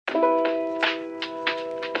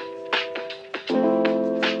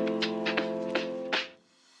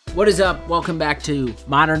What is up? Welcome back to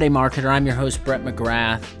Modern Day Marketer. I'm your host, Brett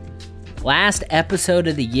McGrath. Last episode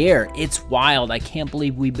of the year. It's wild. I can't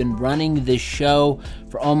believe we've been running this show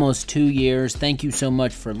for almost 2 years. Thank you so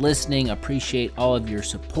much for listening. Appreciate all of your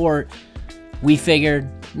support. We figured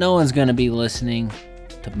no one's going to be listening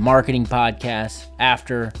to marketing podcasts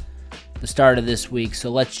after the start of this week, so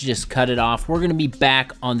let's just cut it off. We're going to be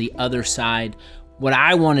back on the other side. What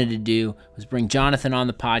I wanted to do was bring Jonathan on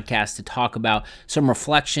the podcast to talk about some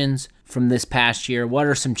reflections from this past year. What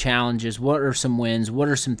are some challenges? What are some wins? What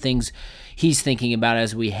are some things he's thinking about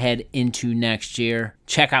as we head into next year?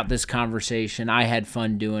 Check out this conversation. I had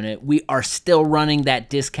fun doing it. We are still running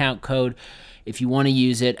that discount code. If you want to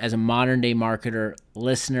use it as a Modern Day Marketer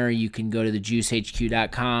listener, you can go to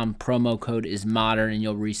thejuicehq.com. Promo code is MODERN, and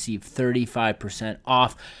you'll receive 35%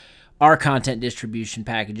 off our content distribution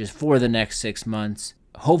packages for the next 6 months.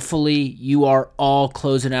 Hopefully, you are all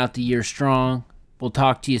closing out the year strong. We'll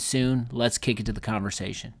talk to you soon. Let's kick into the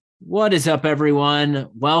conversation. What is up, everyone?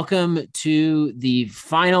 Welcome to the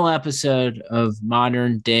final episode of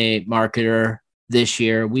Modern Day Marketer this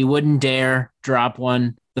year. We wouldn't dare drop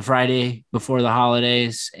one the Friday before the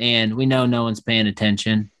holidays, and we know no one's paying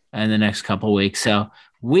attention in the next couple weeks. So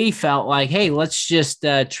we felt like, hey, let's just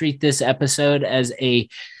treat this episode as a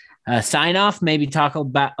sign off, maybe talk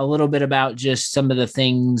about a little bit about just some of the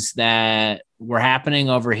things that were happening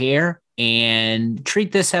over here, and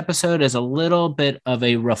treat this episode as a little bit of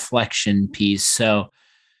a reflection piece. So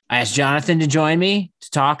I asked Jonathan to join me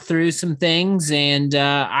to talk through some things, and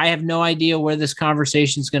I have no idea where this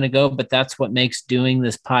conversation is going to go, but that's what makes doing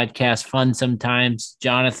this podcast fun sometimes.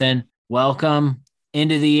 Jonathan, welcome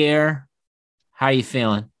into the year. How are you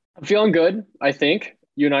feeling? I'm feeling good, I think.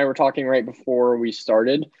 You and I were talking right before we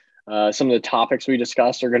started. Some of the topics we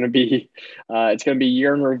discussed are going to be, it's going to be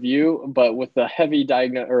year in review, but with a heavy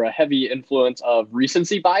influence of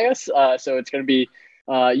recency bias. So it's going to be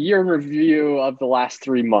year in review of the last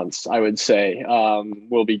 3 months, I would say,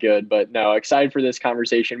 will be good. But no, excited for this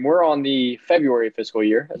conversation. We're on the February fiscal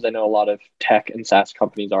year, as I know a lot of tech and SaaS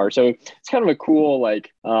companies are. So it's kind of a cool,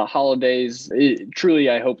 holidays. Truly,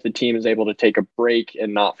 I hope the team is able to take a break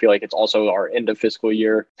and not feel like it's also our end of fiscal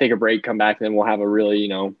year. Take a break, come back, and then we'll have a really,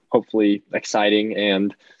 hopefully exciting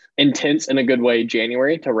and intense in a good way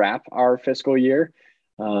January to wrap our fiscal year.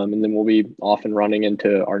 And then we'll be off and running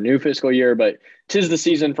into our new fiscal year, but 'tis the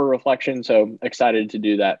season for reflection. So excited to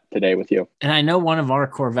do that today with you. And I know one of our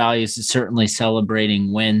core values is certainly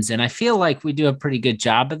celebrating wins. And I feel like we do a pretty good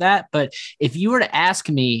job of that. But if you were to ask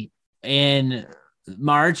me in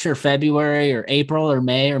March or February or April or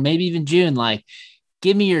May, or maybe even June,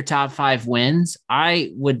 give me your top 5 wins,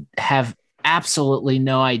 I would have absolutely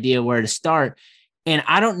no idea where to start. And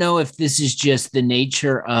I don't know if this is just the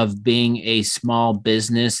nature of being a small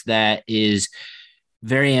business that is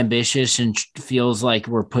very ambitious and feels like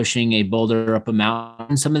we're pushing a boulder up a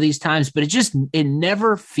mountain some of these times, but it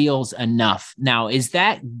never feels enough. Now, is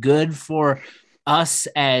that good for us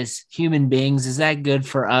as human beings? Is that good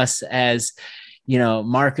for us as,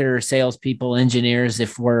 marketers, salespeople, engineers,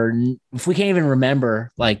 if we can't even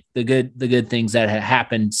remember the good things that had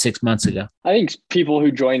happened 6 months ago? I think people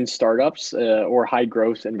who join startups or high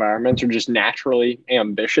growth environments are just naturally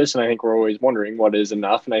ambitious. And I think we're always wondering what is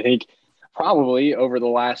enough. And I think probably over the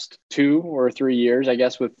last 2 or 3 years, I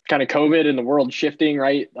guess, with kind of COVID and the world shifting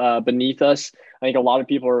right beneath us, I think a lot of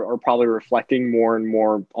people are probably reflecting more and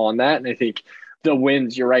more on that. And I think the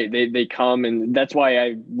wins, you're right, they come, and that's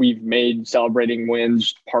why we've made celebrating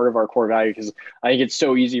wins part of our core value, because I think it's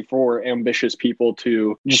so easy for ambitious people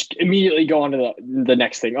to just immediately go on to the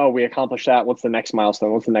next thing. Oh, we accomplished that. What's the next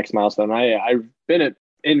milestone? What's the next milestone? I've been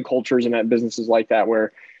in cultures and at businesses like that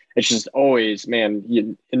where it's just always,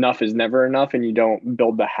 enough is never enough, and you don't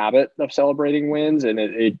build the habit of celebrating wins, and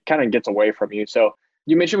it kind of gets away from you. So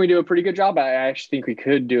you mentioned we do a pretty good job. I actually think we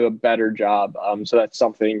could do a better job. So that's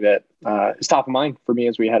something that is top of mind for me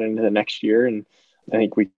as we head into the next year. And I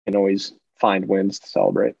think we can always find wins to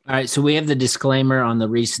celebrate. All right. So we have the disclaimer on the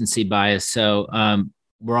recency bias. So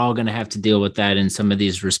we're all going to have to deal with that in some of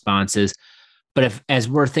these responses. But as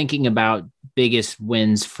we're thinking about biggest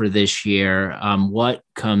wins for this year, what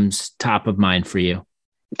comes top of mind for you?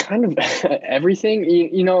 Kind of everything,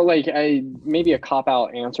 maybe a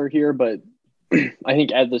cop-out answer here, but I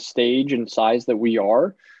think at the stage and size that we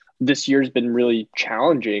are, this year's been really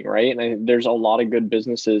challenging, right? And there's a lot of good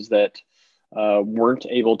businesses that weren't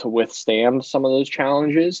able to withstand some of those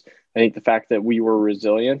challenges. I think the fact that we were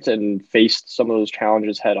resilient and faced some of those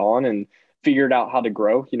challenges head on and figured out how to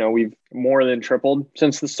grow. We've more than tripled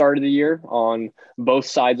since the start of the year on both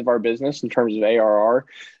sides of our business in terms of ARR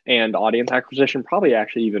and audience acquisition, probably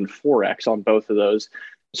actually even 4x on both of those.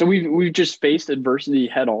 So we've just faced adversity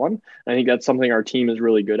head on. I think that's something our team is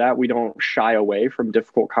really good at. We don't shy away from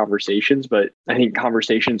difficult conversations, but I think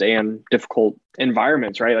conversations and difficult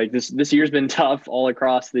environments, right? Like this year's been tough all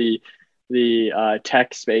across the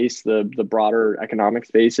tech space, the broader economic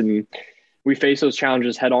space, and we face those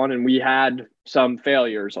challenges head on. And we had some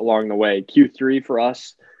failures along the way. Q3 for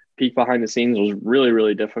us, peek behind the scenes, was really,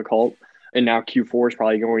 really difficult, and now Q4 is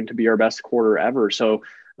probably going to be our best quarter ever. So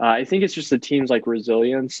I think it's just the team's like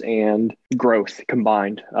resilience and growth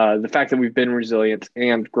combined. The fact that we've been resilient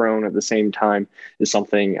and grown at the same time is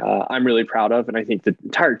something I'm really proud of. And I think the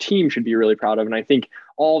entire team should be really proud of. And I think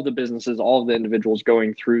all of the businesses, all of the individuals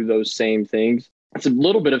going through those same things, it's a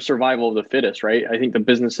little bit of survival of the fittest, right? I think the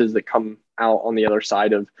businesses that come out on the other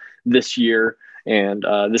side of this year and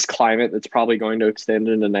this climate that's probably going to extend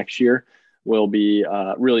into next year will be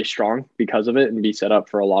really strong because of it and be set up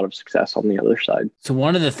for a lot of success on the other side. So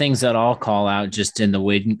one of the things that I'll call out just in the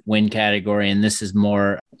win category, and this is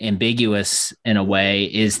more ambiguous in a way,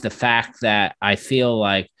 is the fact that I feel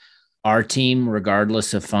like our team,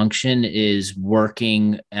 regardless of function, is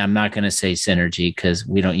working. I'm not going to say synergy because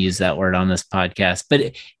we don't use that word on this podcast, but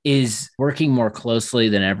it is working more closely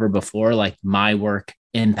than ever before. Like my work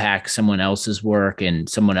impacts someone else's work and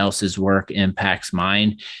someone else's work impacts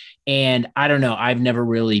mine. And I don't know, I've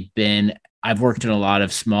worked in a lot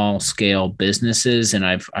of small scale businesses, and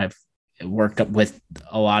I've worked up with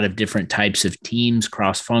a lot of different types of teams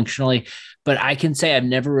cross functionally, but I can say I've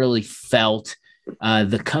never really felt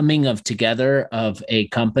the coming of together of a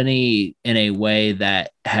company in a way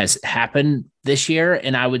that has happened this year.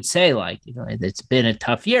 And I would say, like, it's been a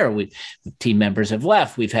tough year. Team members have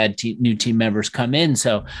left. We've had new team members come in.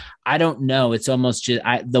 So I don't know. It's almost just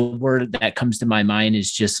the word that comes to my mind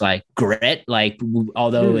is just like grit. Like,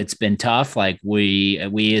 although it's been tough, like we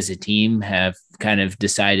as a team have kind of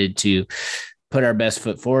decided to put our best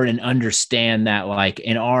foot forward and understand that, like,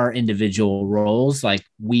 in our individual roles, like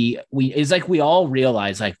it's like we all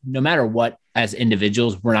realize, like, no matter what, as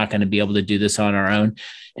individuals, we're not going to be able to do this on our own.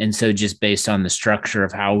 And so just based on the structure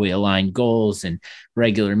of how we align goals and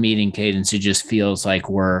regular meeting cadence, it just feels like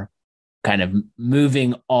we're kind of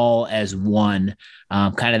moving all as one,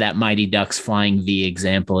 kind of that Mighty Ducks flying V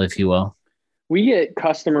example, if you will. We get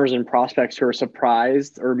customers and prospects who are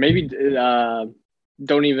surprised or maybe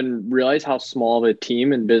don't even realize how small of a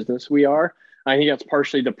team and business we are. I think that's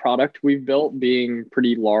partially the product we've built being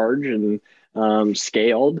pretty large and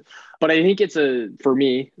scaled. But I think for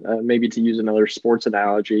me, maybe to use another sports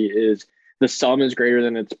analogy, is the sum is greater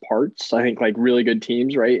than its parts. I think like really good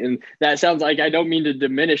teams, right? And that sounds like, I don't mean to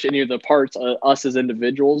diminish any of the parts, us as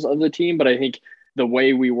individuals of the team, but I think the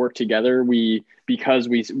way we work together, because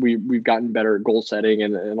we've gotten better at goal setting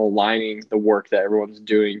and aligning the work that everyone's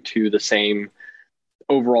doing to the same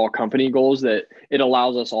overall company goals, that it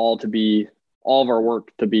allows us all of our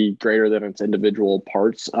work to be greater than its individual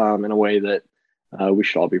parts in a way that we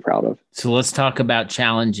should all be proud of. So let's talk about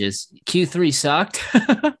challenges. Q3 sucked.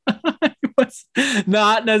 It was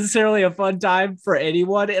not necessarily a fun time for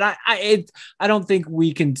anyone. And I don't think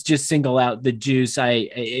we can just single out the juice.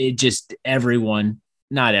 Everyone,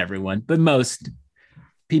 not everyone, but most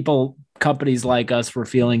people, companies like us were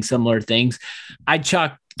feeling similar things. I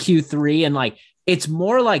chalk Q3 and like, it's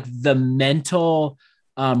more like the mental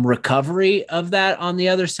recovery of that on the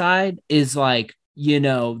other side is like,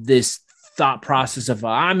 this thought process of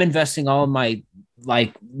I'm investing all of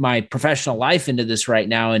my professional life into this right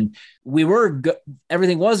now. And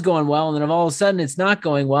everything was going well. And then all of a sudden it's not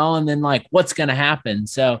going well. And then like, what's going to happen?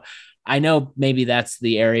 So I know maybe that's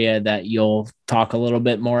the area that you'll talk a little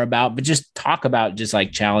bit more about, but just talk about just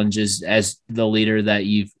like challenges as the leader that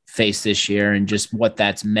you've faced this year and just what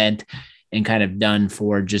that's meant and kind of done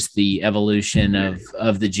for just the evolution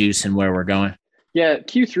of the juice and where we're going. Yeah,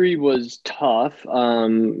 Q3 was tough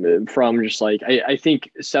from just like, I think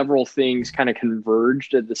several things kind of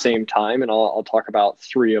converged at the same time, and I'll talk about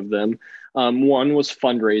three of them. One was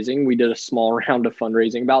fundraising. We did a small round of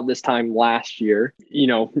fundraising about this time last year.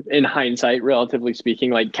 In hindsight, relatively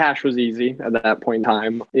speaking, like cash was easy at that point in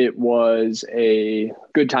time. It was a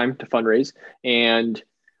good time to fundraise. And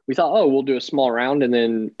we thought, we'll do a small round, and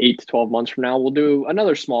then 8 to 12 months from now, we'll do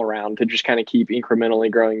another small round to just kind of keep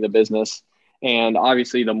incrementally growing the business. And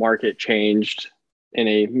obviously the market changed in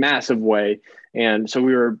a massive way. And so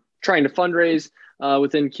we were trying to fundraise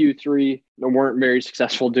within Q3. We weren't very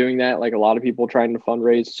successful doing that, like a lot of people trying to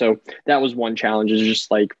fundraise. So that was one challenge, is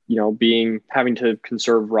just like, having to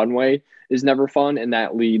conserve runway is never fun. And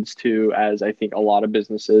that leads to, as I think a lot of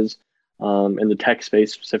businesses in the tech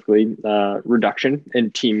space specifically, reduction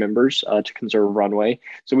in team members to conserve runway.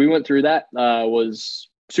 So we went through that, was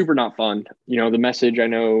super not fun. The message I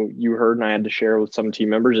know you heard and I had to share with some team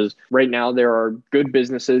members is right now there are good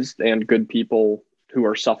businesses and good people who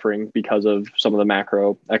are suffering because of some of the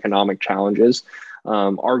macroeconomic challenges.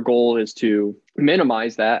 Our goal is to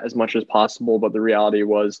minimize that as much as possible, but the reality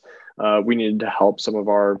was we needed to help some of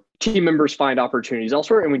our team members find opportunities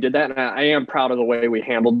elsewhere, and we did that. And I am proud of the way we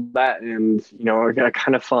handled that. And a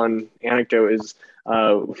kind of fun anecdote is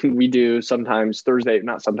we do sometimes Thursday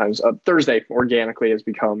organically has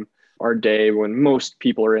become our day when most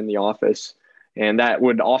people are in the office. And that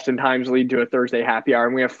would oftentimes lead to a Thursday happy hour.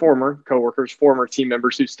 And we have former coworkers, former team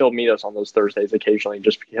members who still meet us on those Thursdays occasionally,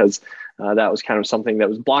 just because that was kind of something that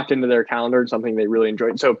was blocked into their calendar and something they really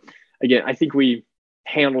enjoyed. So again, I think we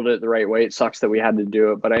handled it the right way. It sucks that we had to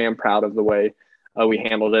do it, but I am proud of the way we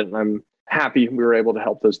handled it. And I'm happy we were able to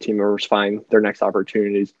help those team members find their next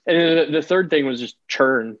opportunities. And the third thing was just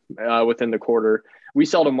churn within the quarter. We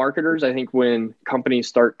sell to marketers. I think when companies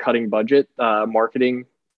start cutting budget, marketing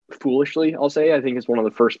foolishly, I'll say, I think is one of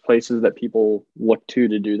the first places that people look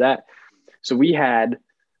to do that. So we had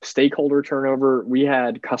stakeholder turnover. We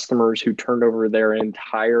had customers who turned over their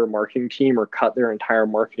entire marketing team or cut their entire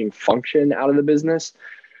marketing function out of the business.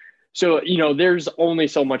 So, there's only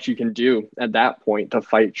so much you can do at that point to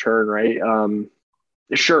fight churn, right?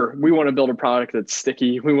 Sure, we want to build a product that's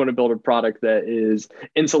sticky. We want to build a product that is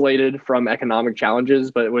insulated from economic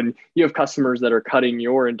challenges. But when you have customers that are cutting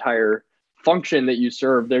your entire function that you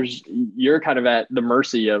serve, you're kind of at the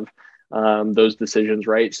mercy of those decisions,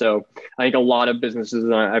 right? So I think a lot of businesses,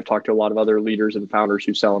 and I've talked to a lot of other leaders and founders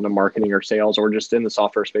who sell into marketing or sales or just in the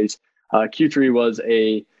software space. Q3 was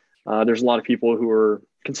there's a lot of people who are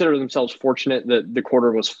consider themselves fortunate that the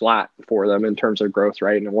quarter was flat for them in terms of growth,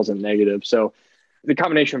 right? And it wasn't negative. So the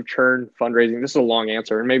combination of churn, fundraising, this is a long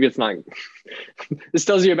answer, and maybe it's not. This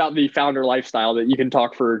tells you about the founder lifestyle that you can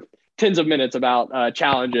talk for tens of minutes about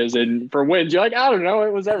challenges, and for wins you're like, I don't know,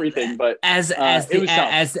 it was everything. But as the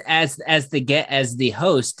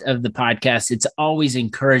host of the podcast, it's always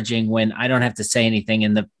encouraging when I don't have to say anything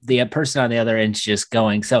and the person on the other end's just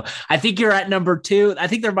going. So I think you're at number 2. I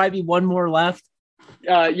think there might be one more left.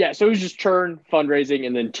 So it was just churn, fundraising,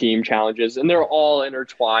 and then team challenges, and they're all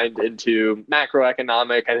intertwined into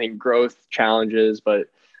macroeconomic, I think, growth challenges. But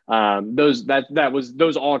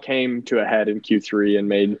those all came to a head in Q3 and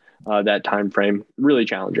made that time frame really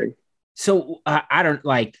challenging. So I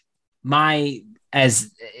don't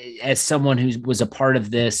as someone who was a part of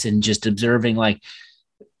this and just observing, like,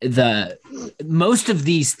 the most of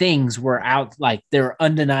these things were out, like, there were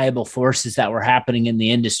undeniable forces that were happening in the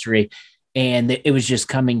industry. And it was just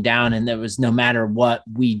coming down, and there was, no matter what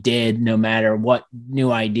we did, no matter what new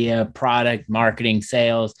idea, product, marketing,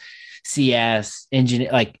 sales, CS, engineer,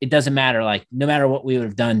 like, it doesn't matter. Like, no matter what we would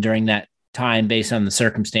have done during that time, based on the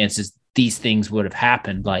circumstances, these things would have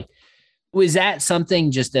happened. Like, was that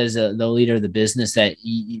something, just as the leader of the business, that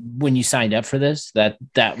when you signed up for this,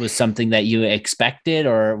 that was something that you expected?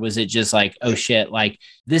 Or was it just like, oh shit, like,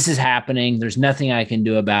 this is happening, there's nothing I can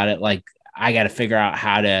do about it, like, I got to figure out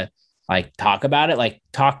how to, like, talk about it? Like,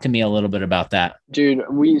 talk to me a little bit about that. Dude,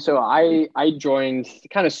 I joined,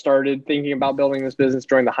 kind of started thinking about building this business,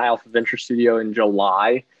 joined the High Alpha Venture Studio in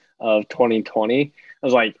July of 2020. I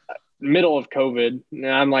was like, middle of COVID. And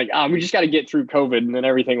I'm like, we just got to get through COVID and then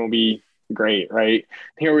everything will be great, right?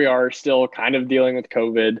 Here we are, still kind of dealing with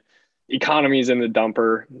COVID. Economy's in the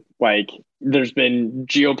dumper. Like, there's been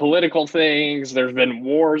geopolitical things. There's been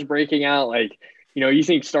wars breaking out. Like, you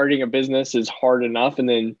think starting a business is hard enough, and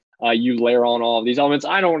then you layer on all of these elements.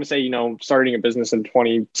 I don't want to say, starting a business in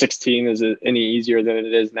 2016 is any easier than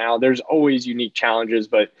it is now. There's always unique challenges,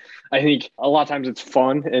 but I think a lot of times it's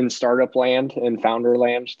fun in startup land and founder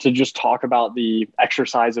land to just talk about the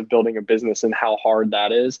exercise of building a business and how hard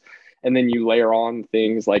that is. And then you layer on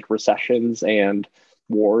things like recessions and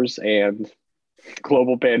wars and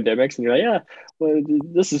global pandemics, and you're like, yeah, well,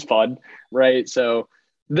 this is fun, right? So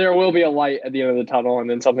there will be a light at the end of the tunnel, and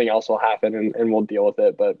then something else will happen, and we'll deal with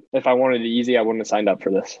it. But if I wanted it easy, I wouldn't have signed up for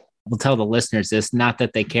this. We'll tell the listeners this, not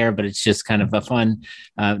that they care, but it's just kind of a fun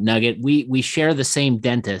nugget. We share the same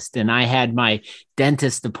dentist, and I had my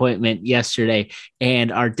dentist appointment yesterday,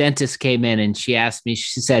 and our dentist came in and she asked me,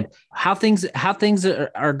 she said, how things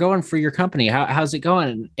are going for your company? How's it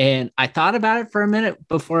going? And I thought about it for a minute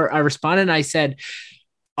before I responded. And I said,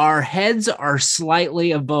 our heads are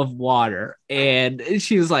slightly above water. And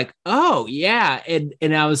she was like, oh yeah.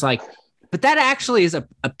 And I was like, but that actually is a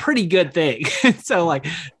pretty good thing. So, like,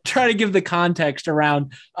 try to give the context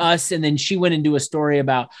around us. And then she went into a story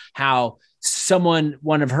about how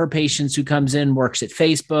one of her patients who comes in works at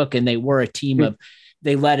Facebook, and they were a team of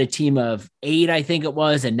they led a team of 8, I think it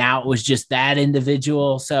was, and now it was just that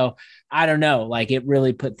individual. So I don't know, like it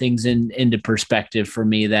really put things into perspective for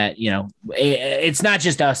me that, it's not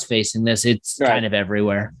just us facing this, it's Right. kind of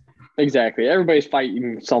everywhere. Exactly. Everybody's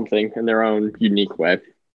fighting something in their own unique way.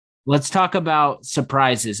 Let's talk about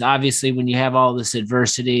surprises. Obviously, when you have all this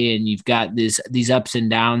adversity and you've got these ups and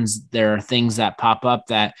downs, there are things that pop up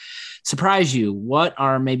that surprise you. What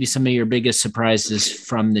are maybe some of your biggest surprises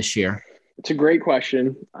from this year? It's a great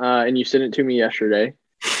question. And you sent it to me yesterday.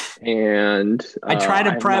 And I try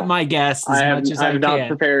to prep my guests as much as I can. I have not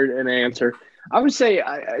prepared an answer. I would say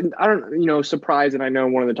I don't, surprise. And I know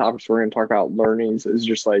one of the topics we're going to talk about learnings is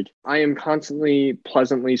just like, I am constantly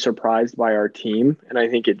pleasantly surprised by our team. And I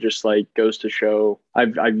think it just like goes to show,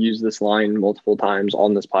 I've used this line multiple times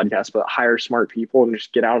on this podcast, but hire smart people and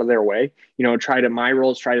just get out of their way. My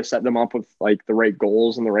role is try to set them up with like the right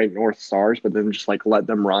goals and the right North Stars, but then just like let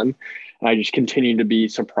them run. And I just continue to be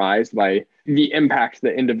surprised by the impact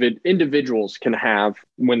that individuals can have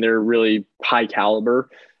when they're really high caliber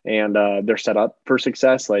and they're set up for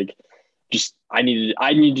success. Like, just I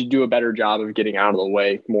need to do a better job of getting out of the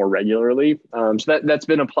way more regularly. So that's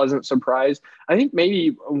been a pleasant surprise. I think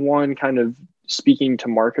maybe one kind of speaking to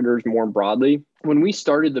marketers more broadly, when we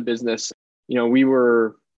started the business, we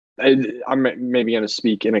were, I'm maybe going to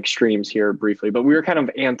speak in extremes here briefly, but we were kind of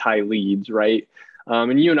anti-leads, right?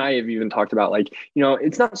 And you and I have even talked about like,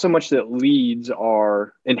 it's not so much that leads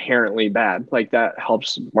are inherently bad, like that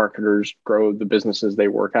helps marketers grow the businesses they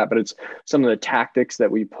work at, but it's some of the tactics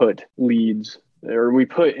that we put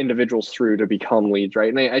individuals through to become leads,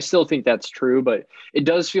 right? And I still think that's true, but it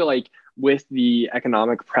does feel like with the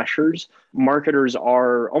economic pressures, marketers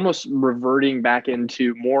are almost reverting back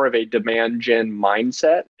into more of a demand gen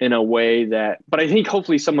mindset in a way that, but I think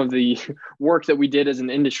hopefully some of the work that we did as an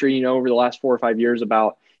industry, over the last 4 or 5 years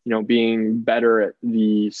about, being better at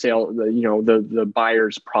the sale, the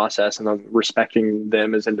buyer's process and respecting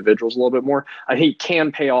them as individuals a little bit more, I think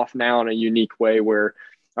can pay off now in a unique way where,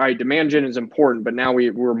 all right, demand gen is important, but now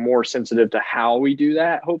we're more sensitive to how we do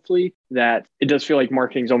that. Hopefully that it does feel like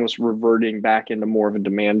marketing is almost reverting back into more of a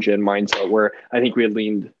demand gen mindset where I think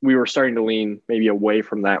we were starting to lean maybe away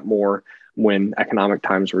from that more when economic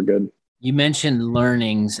times were good. You mentioned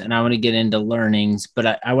learnings, and I want to get into learnings,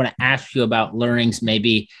 but I want to ask you about learnings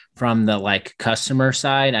maybe from the like customer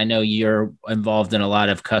side. I know you're involved in a lot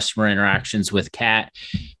of customer interactions with Cat.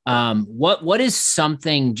 What is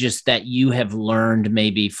something just that you have learned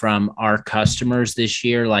maybe from our customers this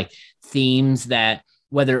year, like themes that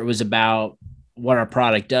whether it was about what our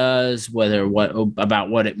product does, about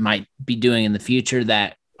what it might be doing in the future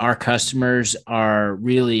that our customers are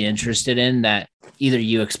really interested in that either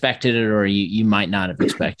you expected it or you might not have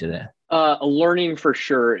expected it? A learning for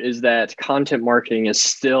sure is that content marketing is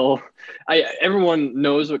still, everyone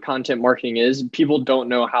knows what content marketing is. People don't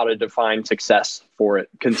know how to define success for it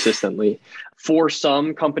consistently. For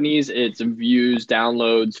some companies, it's views,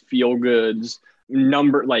 downloads, feel goods,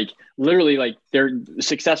 number, like literally like their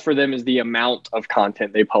success for them is the amount of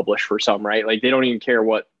content they publish for some, right? Like they don't even care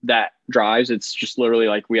what that drives. It's just literally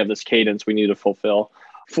like we have this cadence we need to fulfill.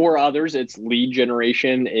 For others, it's lead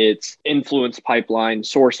generation, it's influence pipeline,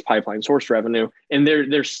 source revenue. And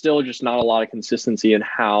there's still just not a lot of consistency in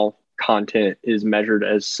how content is measured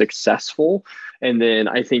as successful. And then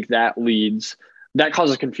I think that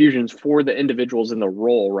causes confusions for the individuals in the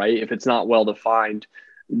role, right? If it's not well defined,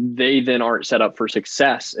 they then aren't set up for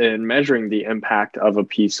success in measuring the impact of a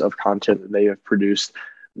piece of content that they have produced.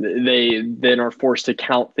 They then are forced to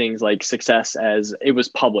count things like success as it was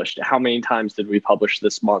published. How many times did we publish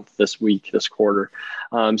this month, this week, this quarter?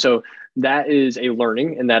 So that is a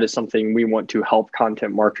learning, and that is something we want to help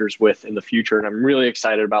content marketers with in the future. And I'm really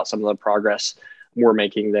excited about some of the progress we're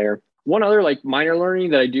making there. One other like minor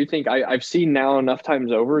learning that I do think I've seen now enough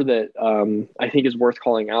times over that I think is worth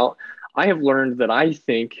calling out. I have learned that I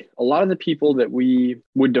think a lot of the people that we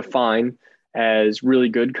would define as really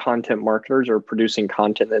good content marketers or producing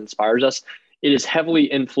content that inspires us, it is heavily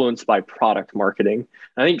influenced by product marketing.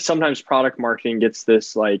 I think sometimes product marketing gets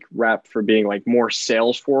this like rap for being like more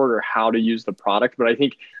sales forward or how to use the product. But I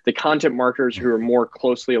think the content marketers who are more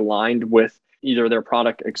closely aligned with either their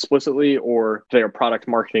product explicitly or their product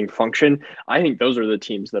marketing function, I think those are the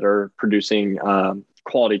teams that are producing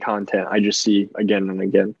quality content I just see again and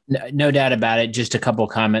again. No doubt about it. Just a couple of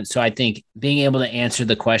comments. So I think being able to answer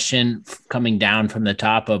the question coming down from the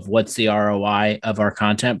top of what's the ROI of our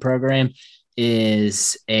content program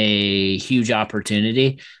is a huge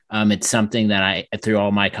opportunity. It's something that through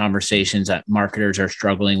all my conversations that marketers are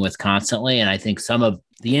struggling with constantly. And I think some of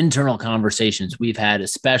the internal conversations we've had,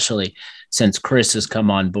 especially since Chris has come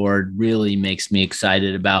on board, really makes me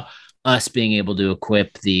excited about us being able to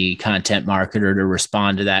equip the content marketer to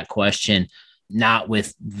respond to that question, not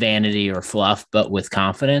with vanity or fluff, but with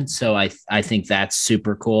confidence. So I think that's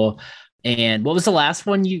super cool. And what was the last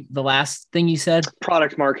thing you said?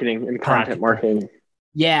 Product marketing and content marketing.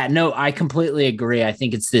 Yeah, no, I completely agree. I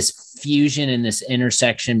think it's this fusion and this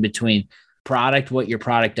intersection between product, what your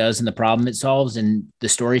product does and the problem it solves, and the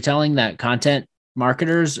storytelling that content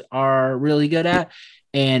marketers are really good at.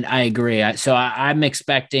 And I agree. I'm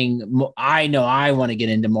expecting, I know I want to get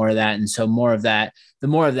into more of that. And so more of that, the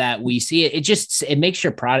more of that we see it makes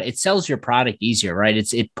your product, it sells your product easier, right?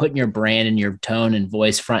 It's putting your brand and your tone and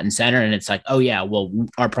voice front and center. And it's like, oh yeah, well,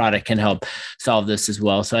 our product can help solve this as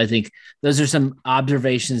well. So I think those are some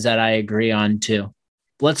observations that I agree on too.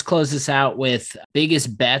 Let's close this out with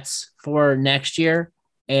biggest bets for next year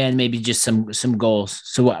and maybe just some goals.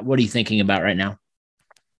 So what are you thinking about right now?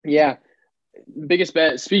 Yeah. Biggest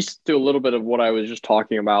bet speaks to a little bit of what I was just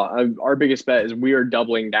talking about. Our biggest bet is we are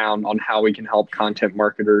doubling down on how we can help content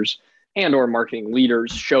marketers and or marketing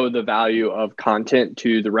leaders show the value of content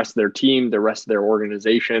to the rest of their team, the rest of their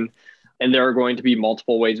organization. And there are going to be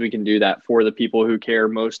multiple ways we can do that for the people who care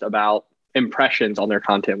most about impressions on their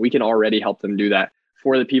content. We can already help them do that.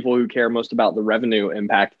 For the people who care most about the revenue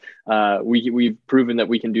impact, we've proven that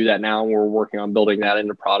we can do that now, and we're working on building that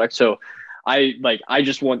into product. So I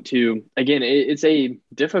just want to, again, it's a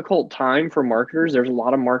difficult time for marketers. There's a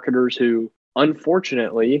lot of marketers who,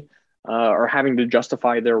 unfortunately, are having to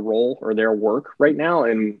justify their role or their work right now.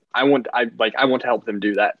 And I want to help them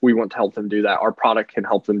do that. We want to help them do that. Our product can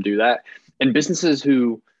help them do that. And businesses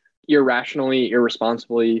who irrationally,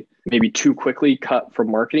 irresponsibly, maybe too quickly cut from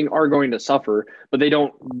marketing are going to suffer, but they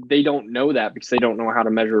don't know that because they don't know how to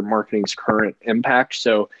measure marketing's current impact.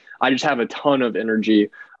 So I just have a ton of energy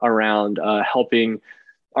around helping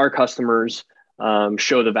our customers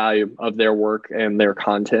show the value of their work and their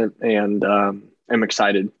content. And I'm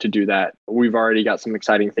excited to do that. We've already got some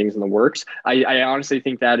exciting things in the works. I honestly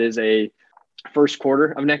think that is a first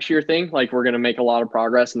quarter of next year thing. Like, we're going to make a lot of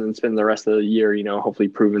progress and then spend the rest of the year, hopefully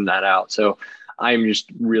proving that out. So I'm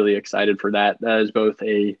just really excited for that. That is both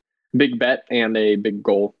a big bet and a big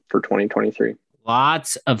goal for 2023.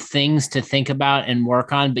 Lots of things to think about and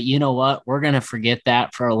work on, but you know what? We're going to forget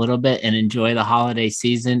that for a little bit and enjoy the holiday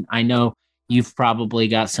season. I know you've probably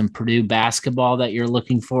got some Purdue basketball that you're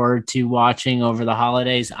looking forward to watching over the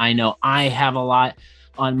holidays. I know I have a lot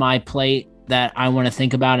on my plate that I want to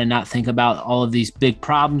think about and not think about all of these big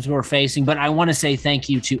problems we're facing. But I want to say thank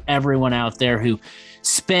you to everyone out there who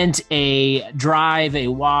spent a drive, a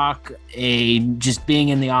walk, just being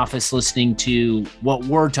in the office listening to what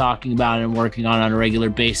we're talking about and working on a regular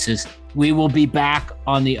basis. We will be back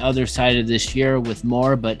on the other side of this year with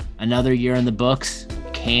more, but another year in the books.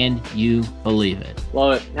 Can you believe it?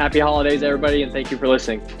 Love it. Happy holidays, everybody, and thank you for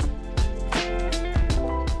listening.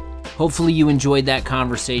 Hopefully you enjoyed that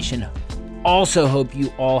conversation. Also hope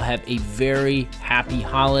you all have a very happy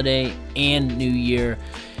holiday and new year.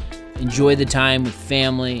 Enjoy the time with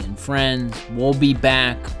family and friends. We'll be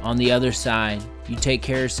back on the other side. You take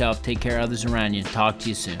care of yourself, take care of others around you. Talk to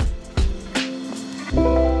you soon.